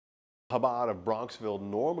Chabad of Bronxville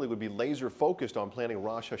normally would be laser focused on planning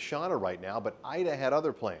Rosh Hashanah right now, but Ida had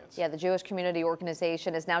other plans. Yeah, the Jewish community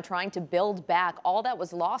organization is now trying to build back all that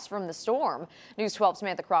was lost from the storm. News 12's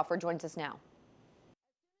Samantha Crawford joins us now.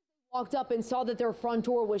 Walked up and saw that their front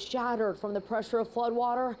door was shattered from the pressure of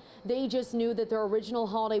floodwater. They just knew that their original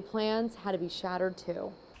holiday plans had to be shattered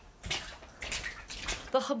too.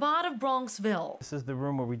 The Chabad of Bronxville. This is the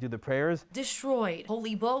room where we do the prayers. Destroyed.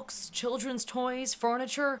 Holy books, children's toys,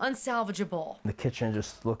 furniture, unsalvageable. The kitchen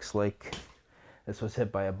just looks like this was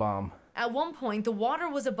hit by a bomb. At one point, the water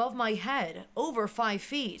was above my head, over 5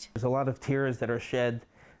 feet. There's a lot of tears that are shed.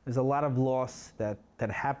 There's a lot of loss that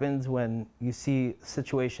happens when you see a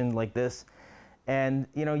situation like this. And,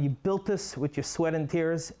 you know, you built this with your sweat and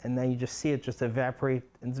tears, and then you just see it just evaporate.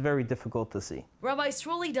 It's very difficult to see. Rabbi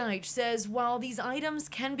Sroli Deitch says while these items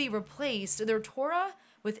can be replaced, their Torah,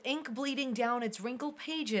 with ink bleeding down its wrinkled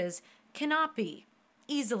pages, cannot be,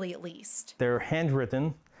 easily at least. They're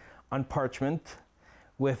handwritten on parchment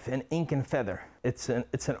with an ink and feather. It's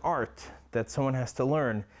an art that someone has to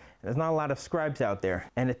learn. There's not a lot of scribes out there,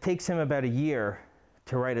 and it takes him about a year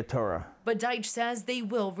to write a Torah. But Deitch says they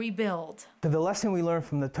will rebuild. So the lesson we learned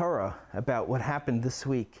from the Torah about what happened this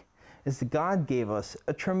week is that God gave us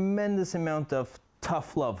a tremendous amount of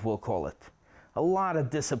tough love, we'll call it. A lot of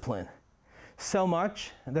discipline. So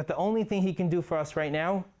much that the only thing he can do for us right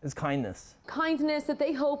now is kindness. Kindness that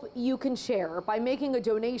they hope you can share by making a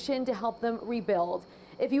donation to help them rebuild.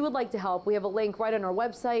 If you would like to help, we have a link right on our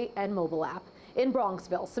website and mobile app. In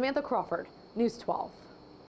Bronxville, Samantha Crawford, News 12.